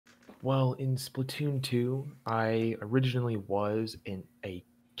Well, in Splatoon 2, I originally was a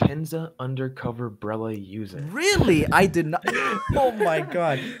Kenza undercover Brella user. Really? I did not. Oh my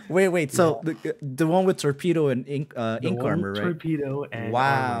god. Wait. Yeah, So the one with torpedo and the ink one armor, with right? torpedo and armor.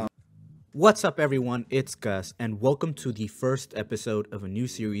 Wow. What's up, everyone? It's Gus, and welcome to the first episode of a new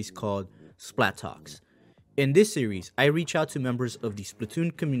series called Splat Talks. In this series, I reach out to members of the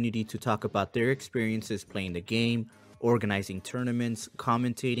Splatoon community to talk about their experiences playing the game, organizing tournaments,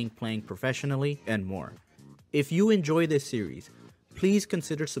 commentating, playing professionally, and more. If you enjoy this series, please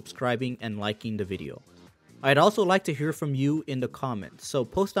consider subscribing and liking the video. I'd also like to hear from you in the comments, so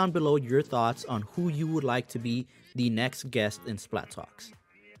post down below your thoughts on who you would like to be the next guest in Splat Talks.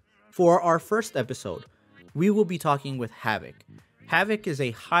 For our first episode, we will be talking with Havoc. Havoc is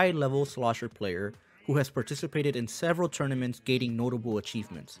a high-level Slosher player who has participated in several tournaments, gaining notable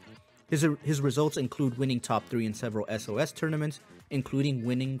achievements. His results include winning top 3 in several SOS tournaments, including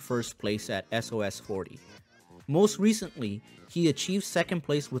winning first place at SOS 40. Most recently, he achieved second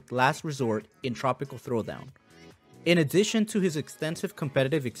place with Last Resort in Tropical Throwdown. In addition to his extensive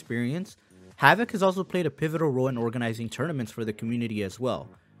competitive experience, Havoc has also played a pivotal role in organizing tournaments for the community as well.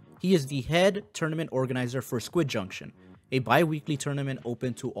 He is the head tournament organizer for Squid Junction, a bi-weekly tournament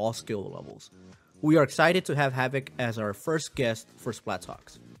open to all skill levels. We are excited to have Havoc as our first guest for Splat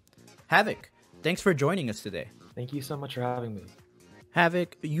Talks. Havoc, thanks for joining us today. Thank you so much for having me.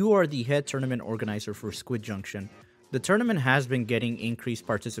 Havoc, you are the head tournament organizer for Squid Junction. The tournament has been getting increased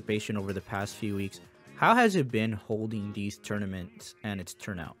participation over the past few weeks. How has it been holding these tournaments and its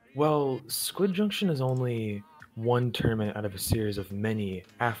turnout? Well, Squid Junction is only one tournament out of a series of many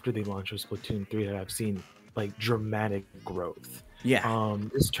after the launch of Splatoon 3 that I've seen like dramatic growth. Yeah.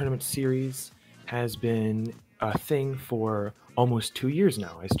 This tournament series has been a thing for almost 2 years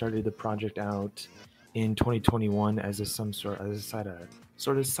now. I started the project out in 2021 as a sort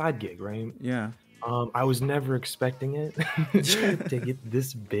of side gig, right? Yeah. I was never expecting it to get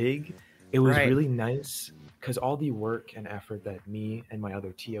this big. It was Right. really nice because all the work and effort that me and my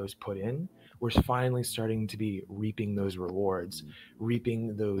other TOs put in, we're finally starting to be reaping those rewards,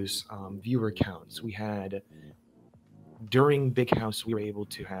 reaping those viewer counts. We had during Big House, we were able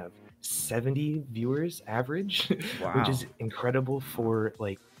to have 70 viewers average, which Wow. is incredible for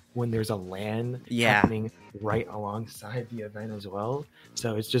like when there's a LAN Yeah. happening right alongside the event as well.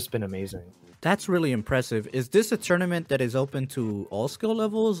 So it's just been amazing. That's really impressive. Is this a tournament that is open to all skill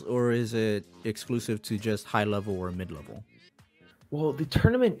levels, or is it exclusive to just high level or mid level? Well, the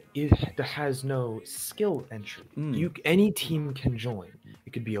tournament has no skill entry. Any team can join.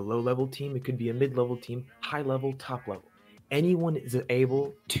 It could be a low level team, it could be a mid level team, high level, top level. Anyone is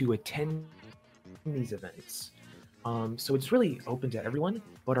able to attend these events. So it's really open to everyone,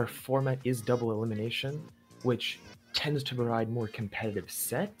 but our format is double elimination, which tends to provide more competitive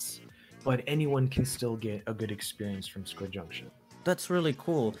sets, but anyone can still get a good experience from Squid Junction. That's really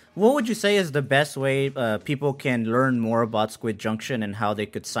cool. What would you say is the best way people can learn more about Squid Junction and how they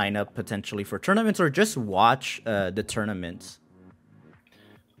could sign up potentially for tournaments or just watch the tournaments?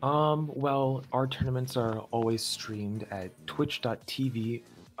 Well, our tournaments are always streamed at twitch.tv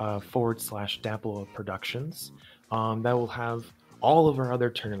 / Dapple Productions. That will have all of our other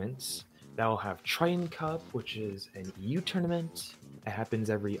tournaments. That will have Triton Cup, which is an EU tournament. It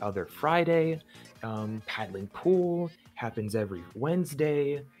happens every other Friday. Paddling Pool happens every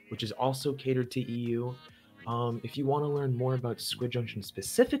Wednesday, which is also catered to EU. If you want to learn more about Squid Junction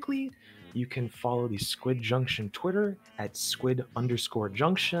specifically, you can follow the Squid Junction Twitter at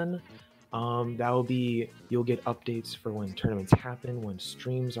squid_junction. You'll get updates for when tournaments happen, when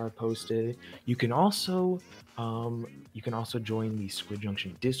streams are posted. You can also join the Squid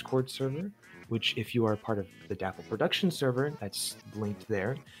Junction Discord server, which if you are part of the Dapple production server, that's linked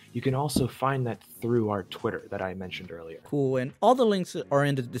there. You can also find that through our Twitter that I mentioned earlier. Cool. And all the links are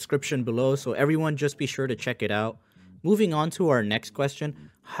in the description below, so everyone just be sure to check it out. Moving on to our next question,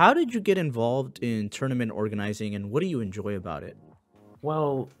 how did you get involved in tournament organizing and what do you enjoy about it?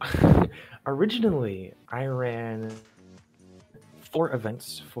 Well, originally I ran 4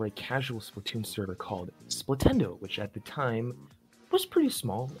 events for a casual Splatoon server called Splatendo, which at the time was pretty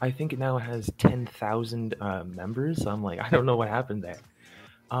small. I think it now has 10,000 members. So I'm like, I don't know what happened there.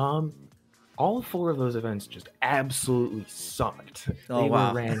 All 4 of those events just absolutely sucked. Oh, They wow.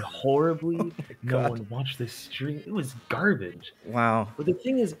 were ran horribly. No God. one watched the stream. It was garbage. Wow. But the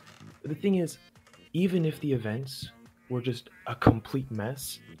thing is, even if the events were just a complete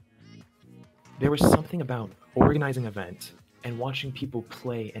mess, there was something about organizing an event and watching people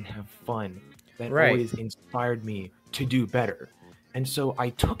play and have fun that Right. always inspired me to do better. And so I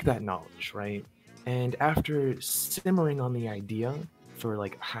took that knowledge, right? And after simmering on the idea for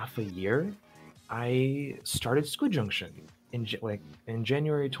like half a year, I started Squid Junction in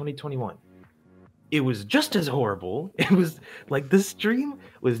January 2021. It was just as horrible. It was like the stream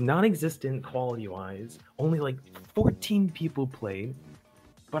was non-existent quality-wise. Only like 14 people played,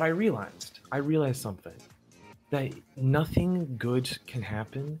 but I realized something, that nothing good can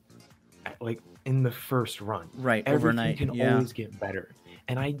happen like in the first run. Right, Everything overnight. can Yeah. always get better.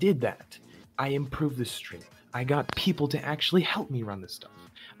 And I did that. I improved the stream. I got people to actually help me run this stuff.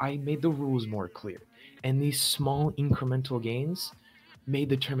 I made the rules more clear. And these small incremental gains made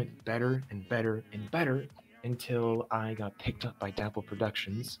the tournament better and better and better until I got picked up by Dapple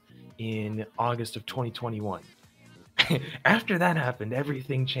Productions in August of 2021. After that happened,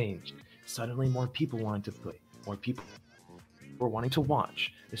 everything changed. Suddenly, more people wanted to play. More people were wanting to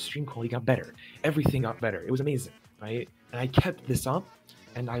watch. The stream quality got better. Everything got better. It was amazing, right? And I kept this up,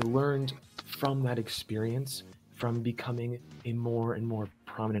 and I learned from that experience, from becoming a more and more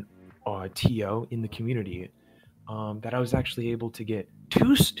prominent TO in the community, that I was actually able to get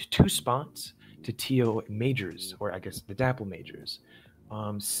two spots to TO majors, or I guess the Dapple majors.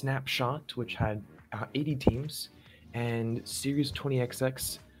 Snapshot, which had 80 teams, and Series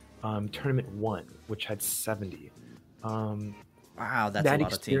 20XX Tournament 1, which had 70. Wow, that's That a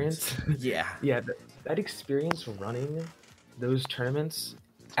lot of teams. experience, Yeah. yeah, that experience running those tournaments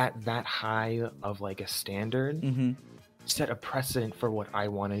at that high of like a standard Mm-hmm. set a precedent for what I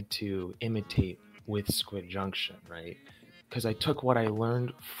wanted to imitate with Squid Junction, right? Because I took what I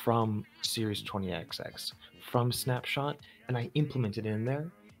learned from Series 20XX, from Snapshot, and I implemented it in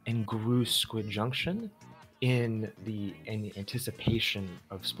there and grew Squid Junction in anticipation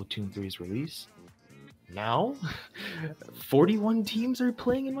of Splatoon 3's release. Now, 41 teams are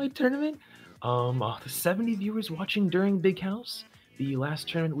playing in my tournament. 70 viewers watching during Big House. The last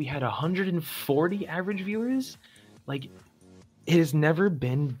tournament we had 140 average viewers. Like, it has never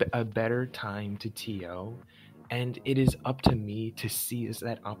been a better time to TO, and it is up to me to seize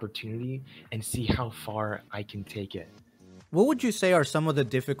that opportunity and see how far I can take it. What would you say are some of the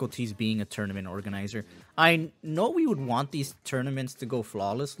difficulties being a tournament organizer? I know we would want these tournaments to go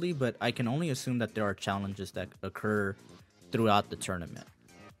flawlessly, but I can only assume that there are challenges that occur throughout the tournament.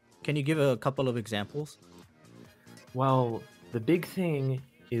 Can you give a couple of examples? Well, the big thing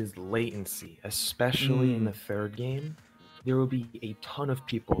is latency, especially in the third game. There will be a ton of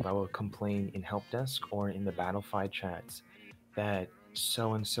people that will complain in help desk or in the Battlefied chats that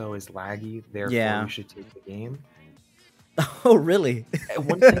so and so is laggy, therefore Yeah. you should take the game. Oh, really?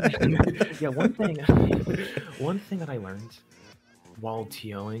 One thing, yeah, one thing that I learned while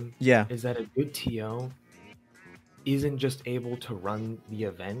TOing Yeah. is that a good TO isn't just able to run the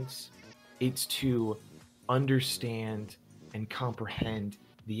events, it's to understand and comprehend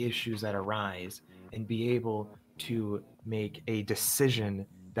the issues that arise and be able to make a decision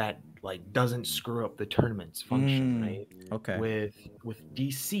that like doesn't screw up the tournament's function, right? Okay. With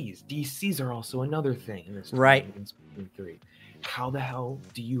DCs are also another thing in this Right. tournament in Splatoon 3. How the hell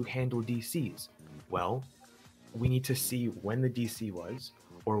do you handle DCs? Well, we need to see when the DC was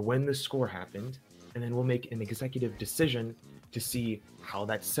or when the score happened, and then we'll make an executive decision to see how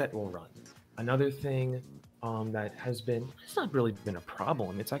that set will run. Another thing that it's not really been a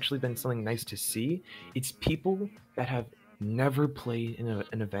problem, it's actually been something nice to see. It's people that have never played in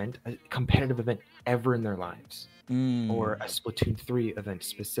an event, a competitive event ever in their lives, or a Splatoon 3 event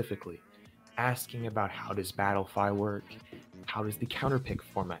specifically, asking about how does Battlefy work, how does the counterpick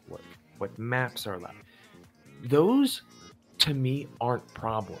format work, what maps are allowed. Those, to me, aren't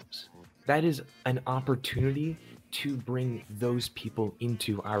problems. That is an opportunity to bring those people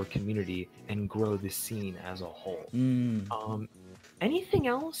into our community and grow the scene as a whole. Anything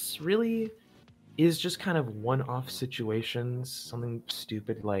else really is just kind of one-off situations, something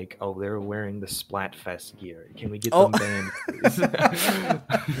stupid like, oh, they're wearing the Splatfest gear. Can we get them banned, please?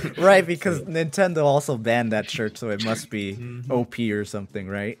 Right, because Nintendo also banned that shirt, so it must be OP or something,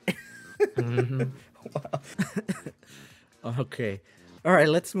 right? Wow. Okay. All right,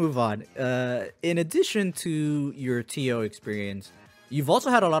 let's move on. In addition to your TO experience, you've also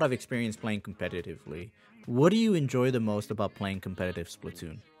had a lot of experience playing competitively. What do you enjoy the most about playing competitive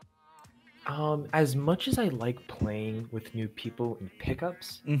Splatoon? As much as I like playing with new people in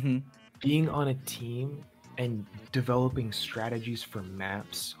pickups, being on a team and developing strategies for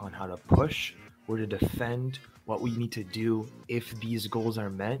maps on how to push or to defend, what we need to do if these goals are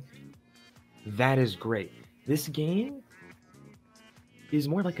met, that is great. This game is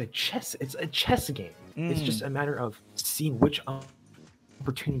more like it's a chess game. It's just a matter of seeing which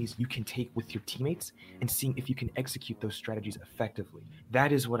opportunities you can take with your teammates and seeing if you can execute those strategies effectively.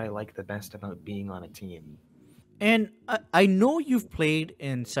 That is what I like the best about being on a team. And I know you've played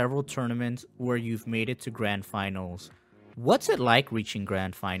in several tournaments where you've made it to grand finals. What's it like reaching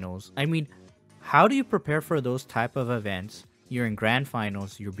grand finals? I mean, how do you prepare for those type of events? You're in grand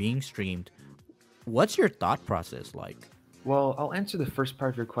finals, you're being streamed. What's your thought process like? Well, I'll answer the first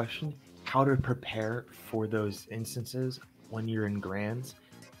part of your question, how to prepare for those instances when you're in grands.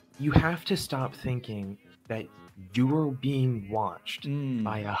 You have to stop thinking that you're being watched Mm,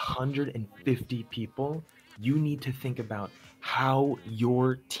 by 150 people. You need to think about how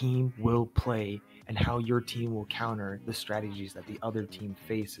your team will play and how your team will counter the strategies that the other team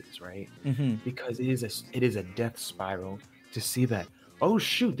faces, right? mm-hmm. Because it is a death spiral to see that, oh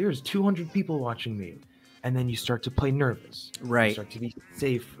shoot, there's 200 people watching me. And then you start to play nervous. You Right, start to be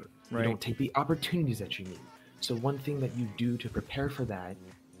safer. You right. don't take the opportunities that you need. So one thing that you do to prepare for that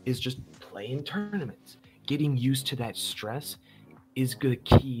is just play in tournaments. Getting used to that stress is the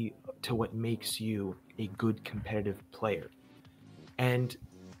key to what makes you a good competitive player. And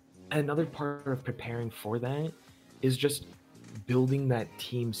another part of preparing for that is just building that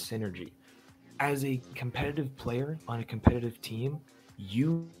team synergy. As a competitive player on a competitive team,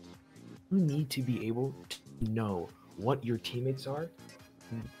 you need to be able to know what your teammates are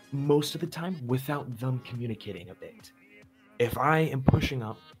most of the time without them communicating a bit. If I am pushing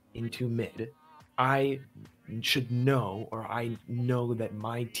up into mid, I should know, or I know that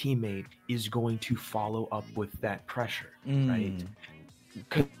my teammate is going to follow up with that pressure, right? Mm,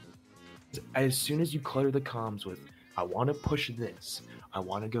 Because as soon as you clutter the comms with, I want to push this, I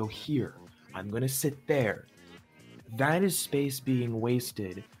want to go here, I'm going to sit there, that is space being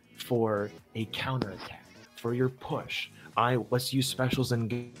wasted for a counterattack, for your push. Let's use specials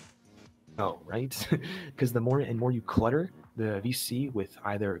and go, right? Because the more and more you clutter the VC with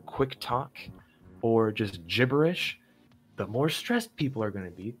either quick talk or just gibberish, the more stressed people are going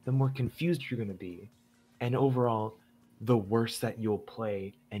to be, the more confused you're going to be, and overall, the worse that you'll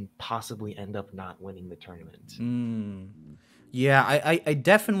play and possibly end up not winning the tournament. mm. Yeah, I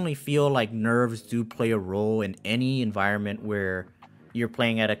definitely feel like nerves do play a role in any environment where you're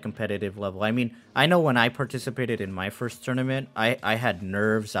playing at a competitive level. I mean, I know when I participated in my first tournament, I had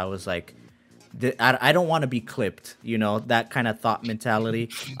nerves. I was like, I don't want to be clipped, that kind of thought mentality.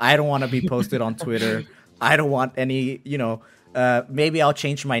 I don't want to be posted on Twitter. I don't want any, maybe I'll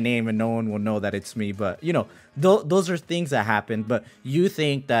change my name and no one will know that it's me. But, those are things that happen. But you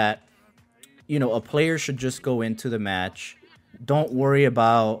think that, a player should just go into the match. Don't worry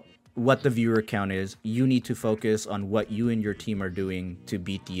about what the viewer count is. You need to focus on what you and your team are doing to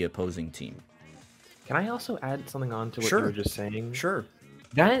beat the opposing team. Can I also add something on to what you were Sure, just saying? sure.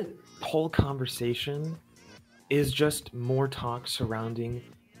 That whole conversation is just more talk surrounding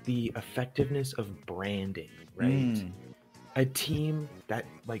the effectiveness of branding, right? Mm, A team that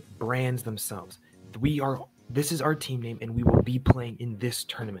like brands themselves. This is our team name and we will be playing in this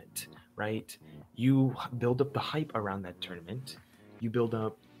tournament, right? You build up the hype around that tournament. You build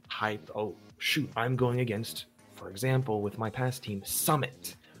up hype. Oh, shoot, I'm going against, for example, with my past team,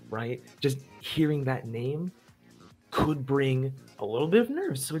 Summit, right? Just hearing that name could bring a little bit of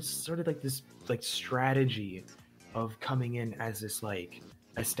nerves. So it's sort of like this like strategy of coming in as this like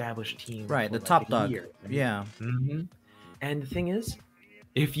established team right, for the like top a dog. year. Right? Yeah. Mm-hmm. And the thing is,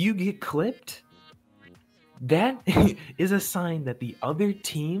 if you get clipped, that is a sign that the other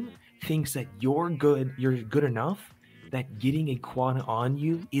team thinks that you're good enough, that getting a quad on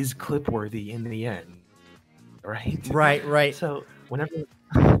you is clip worthy in the end, right? Right, right. So whenever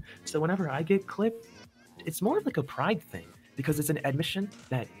whenever I get clipped, it's more of like a pride thing because it's an admission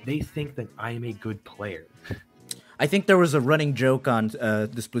that they think that I am a good player. I think there was a running joke on the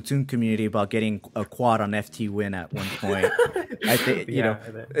Splatoon community about getting a quad on FT Win at one point. I think Yeah,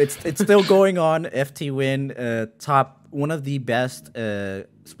 it's still going on. FT Win, top one of the best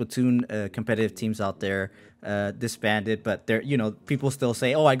Splatoon competitive teams out there, disbanded, but there people still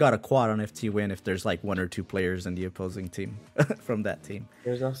say, "Oh, I got a quad on FT Win" if there's like one or two players in the opposing team from that team.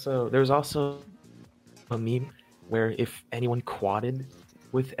 there's also a meme where if anyone quadded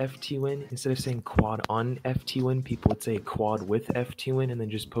with FT-Win, instead of saying quad on FT-Win, people would say quad with FT-Win and then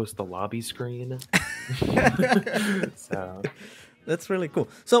just post the lobby screen. So, That's really cool.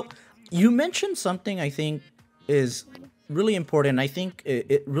 So you mentioned something I think is really important. I think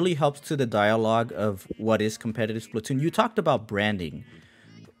it really helps to the dialogue of what is competitive Splatoon. You talked about branding.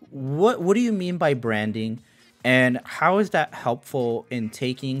 What do you mean by branding? And how is that helpful in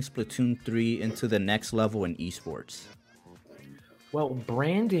taking Splatoon 3 into the next level in esports? well,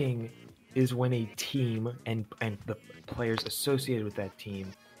 branding is when a team and the players associated with that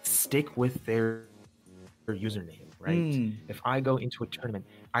team stick with their username, right? If I go into a tournament,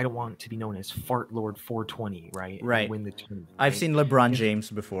 I don't want to be known as Fart Lord 420, right? And Right. win the tournament, I've right? seen LeBron If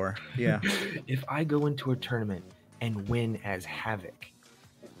James before. Yeah. if I go into a tournament and win as Havoc,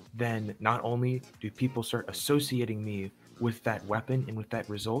 then not only do people start associating me with that weapon and with that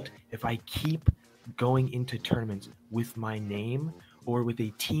result, if I keep going into tournaments with my name or with a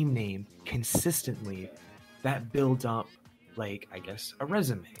team name consistently, that builds up, like, I guess, a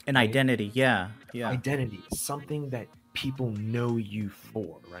resume, An right? identity. Yeah. Yeah. Identity, something that people know you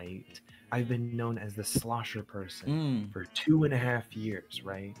for, right? I've been known as the Slosher person for 2.5 years,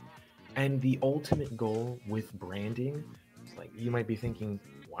 right? And the ultimate goal with branding, like, you might be thinking,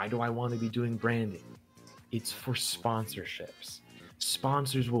 why do I want to be doing branding? It's for sponsorships.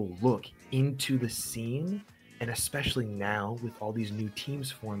 Sponsors will look into the scene, and especially now with all these new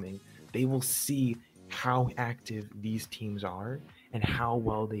teams forming, they will see how active these teams are and how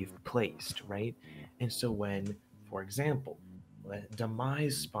well they've placed, right? And so when, for example,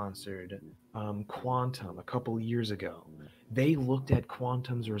 Demise sponsored Quantum a couple years ago, they looked at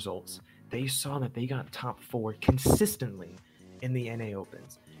Quantum's results. They saw that they got top 4 consistently in the NA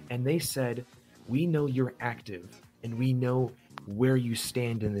Opens, and they said, we know you're active and we know where you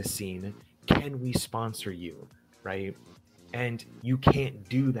stand in this scene. Can we sponsor you, right? And you can't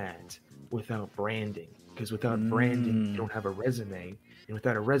do that without branding, because without branding, you don't have a resume, and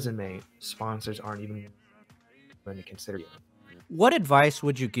without a resume, sponsors aren't even going to consider you. What advice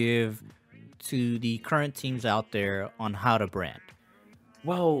would you give to the current teams out there on how to brand?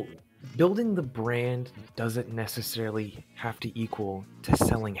 Well, building the brand doesn't necessarily have to equal to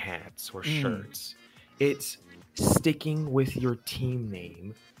selling hats or shirts. It's sticking with your team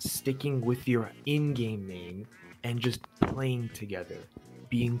name, sticking with your in-game name, and just playing together,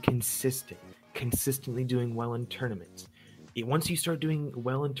 being consistent, consistently doing well in tournaments. Once you start doing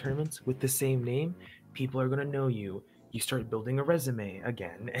well in tournaments with the same name, people are going to know you. You start building a resume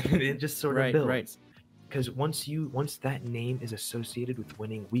again, and it just sort of builds. Right. Because once that name is associated with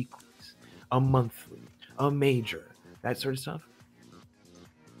winning weeklies, a monthly, a major, that sort of stuff,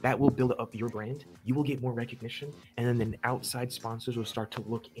 that will build up your brand. You will get more recognition, and then outside sponsors will start to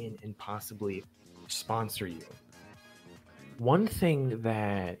look in and possibly sponsor you. One thing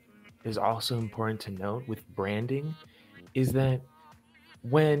that is also important to note with branding is that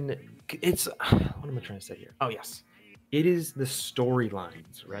when it's what am I trying to say here? Oh yes, it is the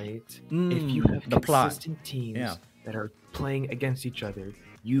storylines, right? If you have the plot. consistent teams that are playing against each other,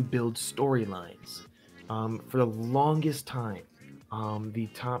 you build storylines. For the longest time, the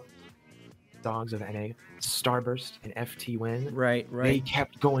top dogs of NA, Starburst and FT Win, Right. they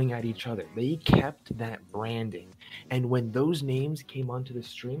kept going at each other. They kept that branding. And when those names came onto the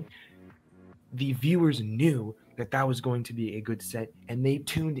stream, the viewers knew that that was going to be a good set, and they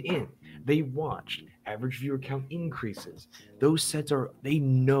tuned in. They watched. Average viewer count increases. They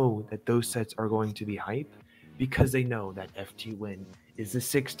know that those sets are going to be hype because they know that FT Win is the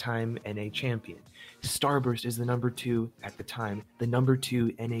 6-time NA champion. Starburst is the number 2 at the time, the number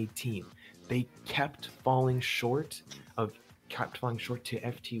 2 NA team. They kept falling short to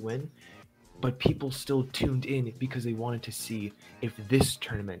FT Win, but people still tuned in because they wanted to see if this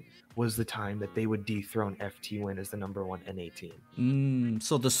tournament was the time that they would dethrone FT Win as the number 1 NA team.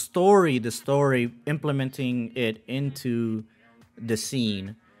 So the story, implementing it into the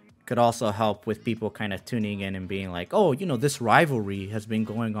scene could also help with people kind of tuning in and being like, oh, this rivalry has been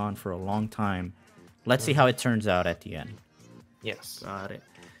going on for a long time. Let's see how it turns out at the end. Yes. Got it.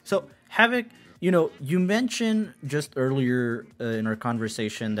 So, Havoc, you mentioned just earlier in our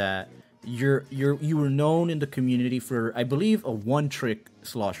conversation that you were known in the community for, I believe, a one-trick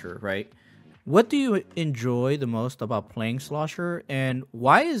Slosher, right? What do you enjoy the most about playing Slosher, and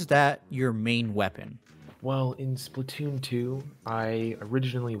why is that your main weapon? Well, in Splatoon 2, I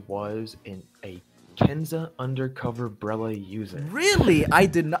originally was a Kenza undercover Brella user. Really? I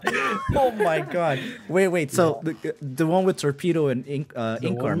did not. Oh my god! Wait. So the one with torpedo and ink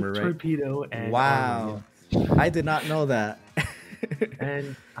armor, right? Torpedo and wow. Armor, yeah. I did not know that.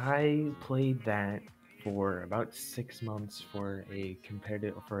 And I played that for about 6 months for a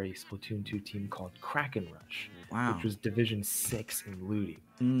Splatoon 2 team called Kraken Rush, which was Division 6 in Ludi.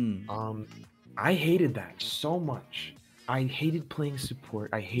 I hated that so much. I hated playing support.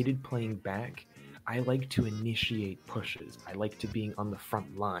 I hated playing back. I like to initiate pushes. I like to being on the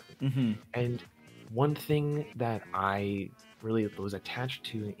front line. And one thing that I really was attached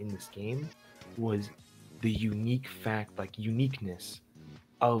to in this game was the uniqueness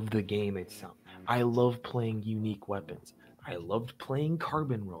of the game itself. I love playing unique weapons. I loved playing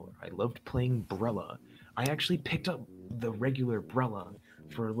Carbon Roller. I loved playing Brella. I actually picked up the regular Brella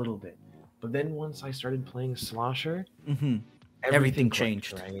for a little bit. But then once I started playing Slosher, Mm-hmm. everything Everything clicked,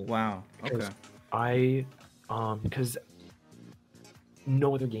 changed. right? Wow. Okay. Because I, because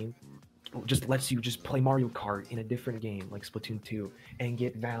no other game just lets you just play Mario Kart in a different game like Splatoon 2 and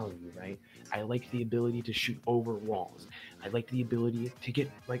get value, right? I like the ability to shoot over walls. I like the ability to get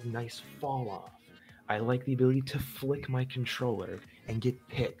like nice fall off. I like the ability to flick my controller and get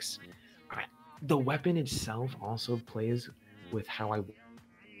picks. I, the weapon itself also plays with how I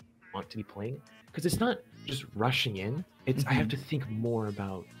want to be playing because it's not just rushing in. It's I have Mm-hmm. to think more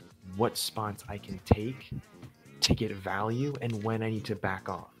about what spots I can take to get value and when I need to back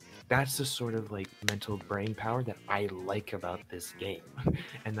off. That's the sort of like mental brain power that I like about this game.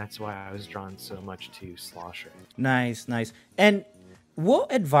 And that's why I was drawn so much to Slosher. Nice, nice. And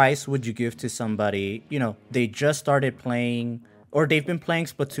what advice would you give to somebody, they just started playing or they've been playing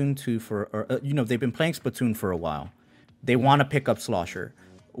Splatoon 2 for or they've been playing Splatoon for a while. They Mhm. want to pick up Slosher.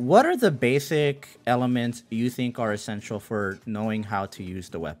 What are the basic elements you think are essential for knowing how to use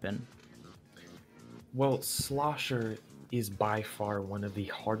the weapon? Well, Slosher is by far one of the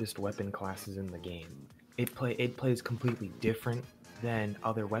hardest weapon classes in the game. It plays completely different than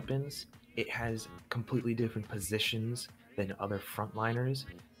other weapons. It has completely different positions than other frontliners,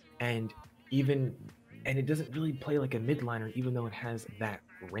 and even and it doesn't really play like a midliner, even though it has that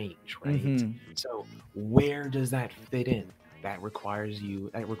range, right? Mm-hmm. So where does that fit in? That requires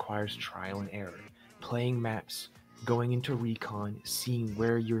trial and error, playing maps, going into recon, seeing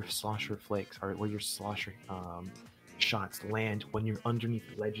where your slosher flicks or where your slosher shots land when you're underneath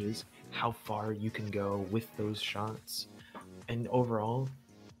ledges, how far you can go with those shots, and overall,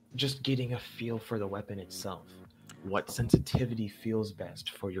 just getting a feel for the weapon itself. What sensitivity feels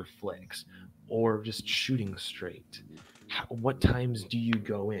best for your flicks, or just shooting straight? What times do you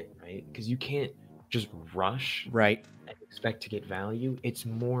go in, right? Because you can't just rush Right. and expect to get value. It's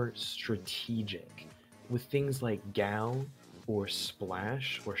more strategic. With things like Gal or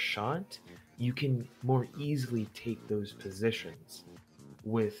Splash or Shot, you can more easily take those positions.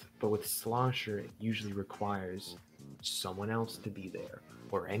 With Slosher, it usually requires someone else to be there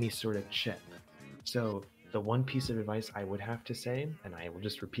or any sort of chip. So the one piece of advice I would have to say, and I will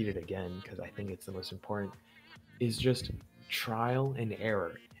just repeat it again because I think it's the most important, is just trial and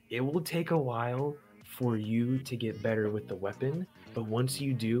error. It will take a while for you to get better with the weapon, but once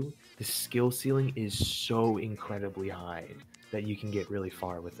you do, the skill ceiling is so incredibly high that you can get really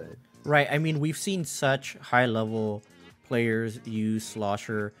far with it. Right. I mean, we've seen such high level players use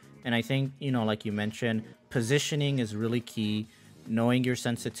Slosher. And I think, like you mentioned, positioning is really key. Knowing your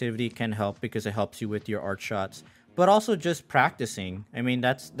sensitivity can help because it helps you with your art shots. But also just practicing. I mean,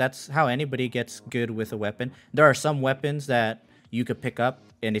 that's how anybody gets good with a weapon. There are some weapons that you could pick up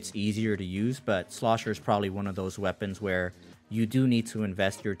and it's easier to use, but Slosher is probably one of those weapons where you do need to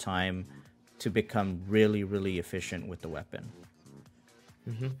invest your time to become really, really efficient with the weapon.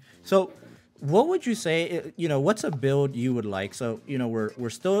 Hmm. So, what would you say? What's a build you would like? So, we're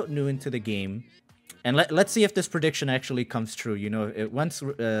still new into the game, and let's see if this prediction actually comes true. Once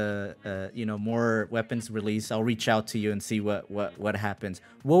more weapons release, I'll reach out to you and see what happens.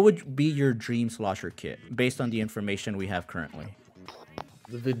 What would be your dream slosher kit based on the information we have currently?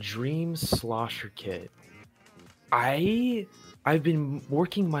 The Dream Slosher Kit. I I've been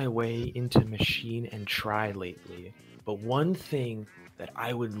working my way into machine and try lately, but one thing that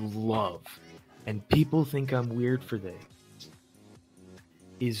I would love, and people think I'm weird for this,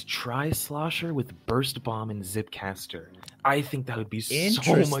 is try Slosher with Burst Bomb and Zipcaster. I think that would be so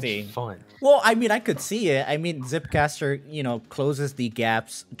much Interesting. fun. Well, I mean, I could see it. I mean, Zipcaster, closes the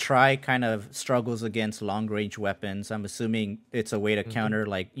gaps. Try kind of struggles against long range weapons. I'm assuming it's a way to Hmm. counter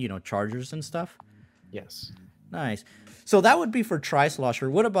like chargers and stuff. Yes. Nice. So that would be for Tri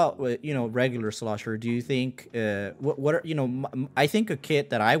Slosher. What about regular Slosher? Do you think what are I think a kit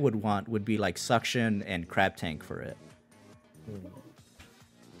that I would want would be like Suction and Crab Tank for it. Hmm.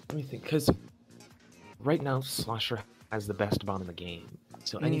 Let me think, because right now Slosher has the best bomb in the game,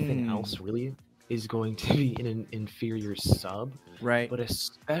 so anything Mm, else really is going to be in an inferior sub. right. But a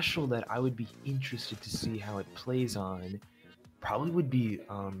special that I would be interested to see how it plays on probably would be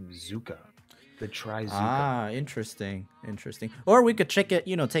Zuka, the Try Zuka. Ah, interesting, interesting. Or we could check it,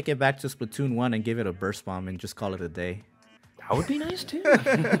 take it back to Splatoon 1 and give it a burst bomb and just call it a day. That would be nice too.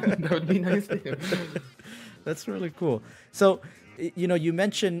 That would be nice too. That's really cool. So, you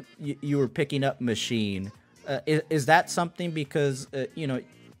mentioned you were picking up Machine. Is that something because,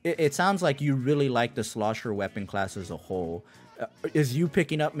 it sounds like you really like the Slosher weapon class as a whole. Is you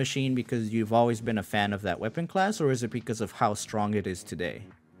picking up Machine because you've always been a fan of that weapon class, or is it because of how strong it is today?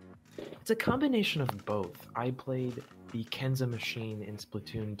 It's a combination of both. I played the Kenza machine in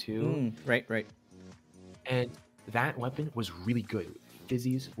Splatoon 2. Right. And that weapon was really good.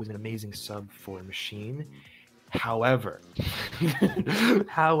 Fizzy's was an amazing sub for machine. However,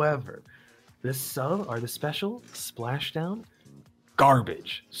 the sub or the special splashdown,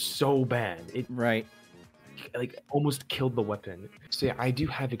 garbage. So bad. It Right. like almost killed the weapon. So yeah, I do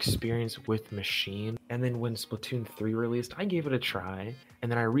have experience with machine. And then when Splatoon 3 released, I gave it a try,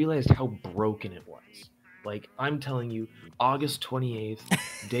 and then I realized how broken it was. Like, I'm telling you, August 28th,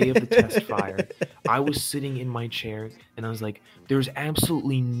 day of the test fire, I was sitting in my chair and I was like, there's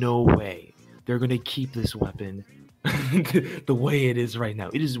absolutely no way they're gonna keep this weapon the way it is right now.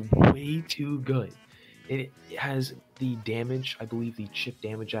 It is way too good. It has the damage. I believe the chip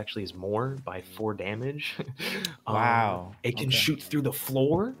damage actually is more by 4 damage. Wow. It can Okay. shoot through the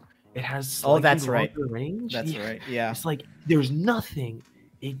floor. It has Oh, slightly that's right. longer range. That's right. Yeah. It's like there's nothing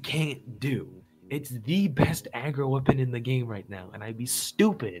it can't do. It's the best aggro weapon in the game right now, and I'd be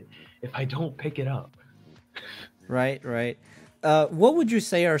stupid if I don't pick it up. Right. What would you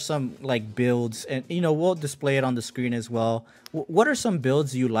say are some like builds, and we'll display it on the screen as well. What are some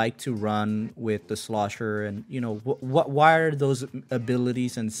builds you like to run with the Slosher, and why are those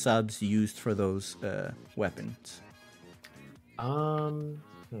abilities and subs used for those weapons? Let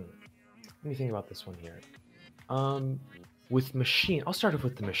me think about this one here. With machine, I'll start off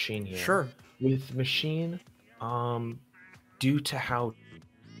with the machine here. Sure. With machine, due to how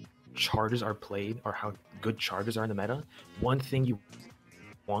charges are played or how good charges are in the meta, one thing you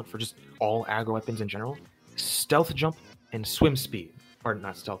want for just all aggro weapons in general, stealth jump and swim speed. Or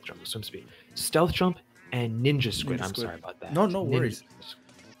not stealth jump, swim speed. Stealth jump and ninja squid. I'm sorry about that. No worries.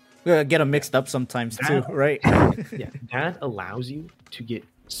 Get them mixed up sometimes too, right? Yeah, that allows you to get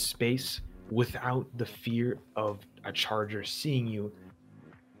space without the fear of a charger seeing you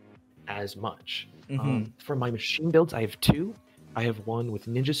as much. For my machine builds, I have 2. I have one with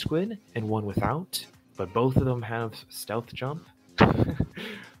ninja squid and one without, but both of them have stealth jump.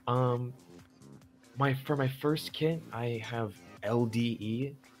 For my first kit, I have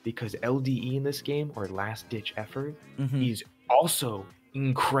LDE, because LDE in this game, or last ditch effort, is also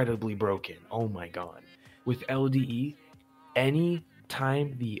incredibly broken. Oh my god. With LDE, any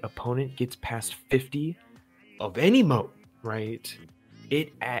time the opponent gets past 50 of any mode, right,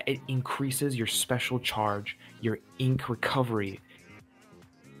 it increases your special charge, your ink recovery,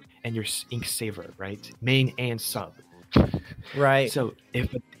 and your ink saver, right? Main and sub. Right. So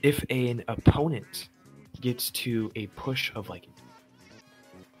if an opponent gets to a push of like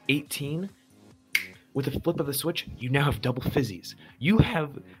 18, with a flip of the switch, you now have double fizzies. You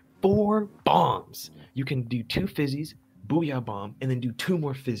have 4 bombs. You can do 2 fizzies, booyah bomb, and then do 2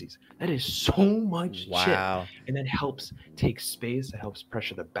 more fizzies. That is so much chip. And that helps take space. It helps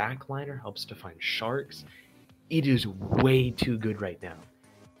pressure the backliner, helps to find sharks. It is way too good right now.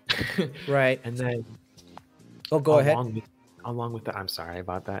 Right. And then go ahead. Along with that, I'm sorry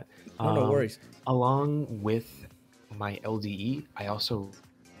about that. No worries. Along with my LDE, I also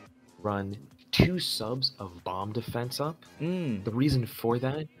run 2 subs of bomb defense up. The reason for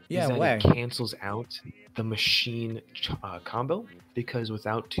that is that it cancels out the machine combo, because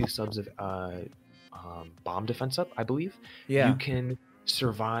without 2 subs of bomb defense up, I believe, you can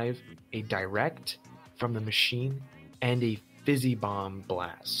survive a direct from the machine and a fizzy bomb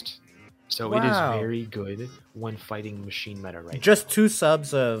blast. So it is very good when fighting machine meta right now. Just 2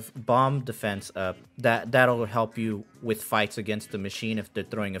 subs of bomb defense up. That'll help you with fights against the machine if they're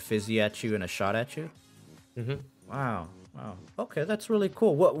throwing a fizzy at you and a shot at you. Wow. Okay, that's really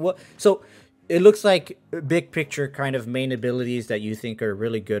cool. What? So it looks like big picture kind of main abilities that you think are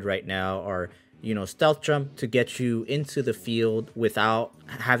really good right now are, stealth jump to get you into the field without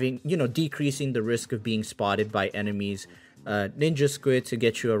having, decreasing the risk of being spotted by enemies. Ninja squid to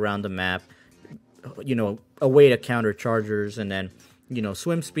get you around the map, a way to counter chargers, and then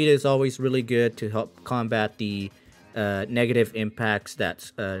swim speed is always really good to help combat the negative impacts that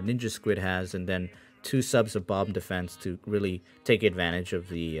ninja squid has, and then 2 subs of bomb defense to really take advantage of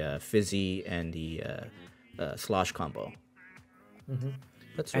the fizzy and the slosh combo.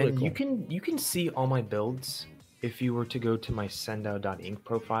 That's really cool. You can see all my builds if you were to go to my sendao.inc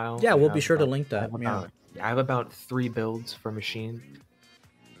profile. Yeah, we'll be sure to link that. I have about 3 builds for machine.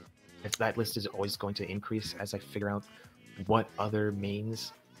 That list is always going to increase as I figure out what other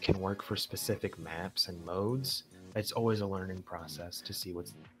mains can work for specific maps and modes. It's always a learning process to see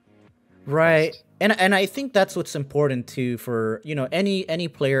what's right. best. And I think that's what's important too for any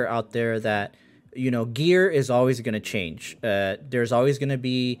player out there, that gear is always going to change. There's always going to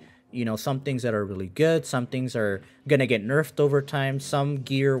be You know, some things that are really good, some things are gonna get nerfed over time, some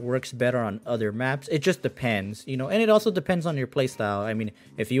gear works better on other maps. It just depends, you know, and it also depends on your playstyle. I mean,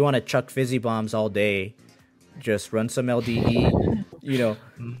 if you want to chuck fizzy bombs all day, just run some LDE, you know,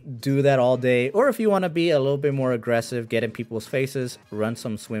 do that all day. Or if you want to be a little bit more aggressive, get in people's faces, run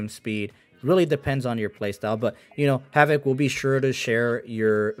some swim speed. Really depends on your playstyle. But, you know, Havoc will be sure to share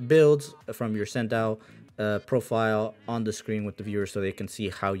your builds from your Sendao profile on the screen with the viewers so they can see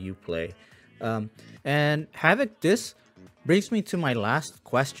how you play. And Havoc, this brings me to my last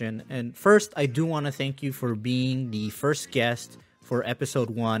question. And first, I do want to thank you for being the first guest for episode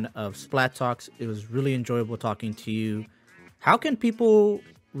 1 of Splat Talks. It was really enjoyable talking to you. How can people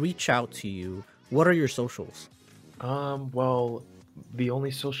reach out to you? What are your socials? Well, the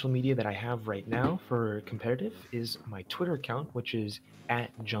only social media that I have right now for competitive is my Twitter account, which is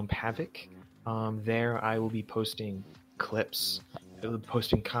 @JumpHavoc. There I will be posting clips,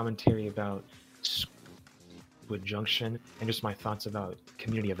 posting commentary about Squid Junction, and just my thoughts about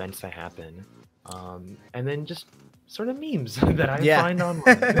community events that happen. And then just sort of memes that I find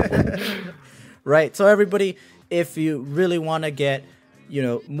online. Right. So everybody, if you really want to get, you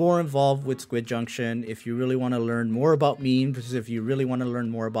know, more involved with Squid Junction, if you really want to learn more about memes, if you really want to learn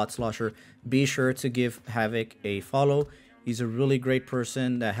more about Slosher, be sure to give Havoc a follow. He's a really great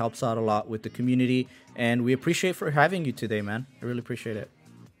person that helps out a lot with the community, and we appreciate for having you today, man. I really appreciate it.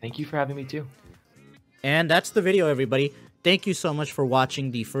 Thank you for having me too. And that's the video, everybody. Thank you so much for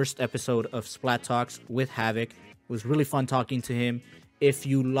watching the first episode of Splat Talks with Havoc. It was really fun talking to him. If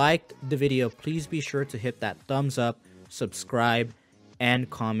you liked the video, please be sure to hit that thumbs up, subscribe, and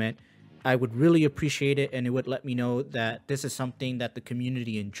comment. I would really appreciate it, and it would let me know that this is something that the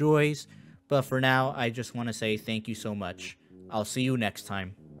community enjoys. But for now, I just want to say thank you so much. I'll see you next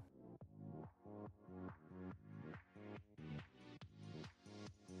time.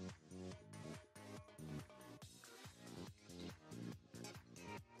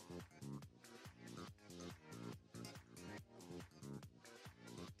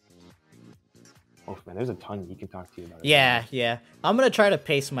 Oh man, there's a ton you can talk to you about. Yeah. I'm gonna try to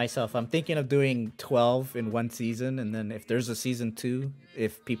pace myself. I'm thinking of doing 12 in one season, and then if there's a season 2,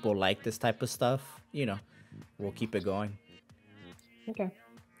 if people like this type of stuff, you know, we'll keep it going. Okay.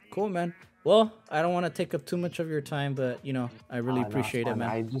 Cool, man. Well, I don't want to take up too much of your time, but you know, I really appreciate it, man.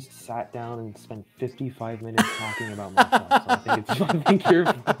 I just sat down and spent 55 minutes talking about myself, so I think it's fun. I think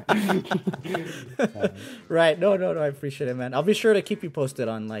you're fine. Right. No, I appreciate it, man. I'll be sure to keep you posted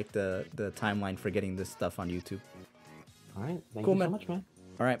on like the timeline for getting this stuff on YouTube. All right. Thank Cool, you man. so much, man.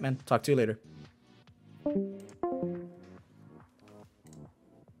 All right, man. Talk to you later.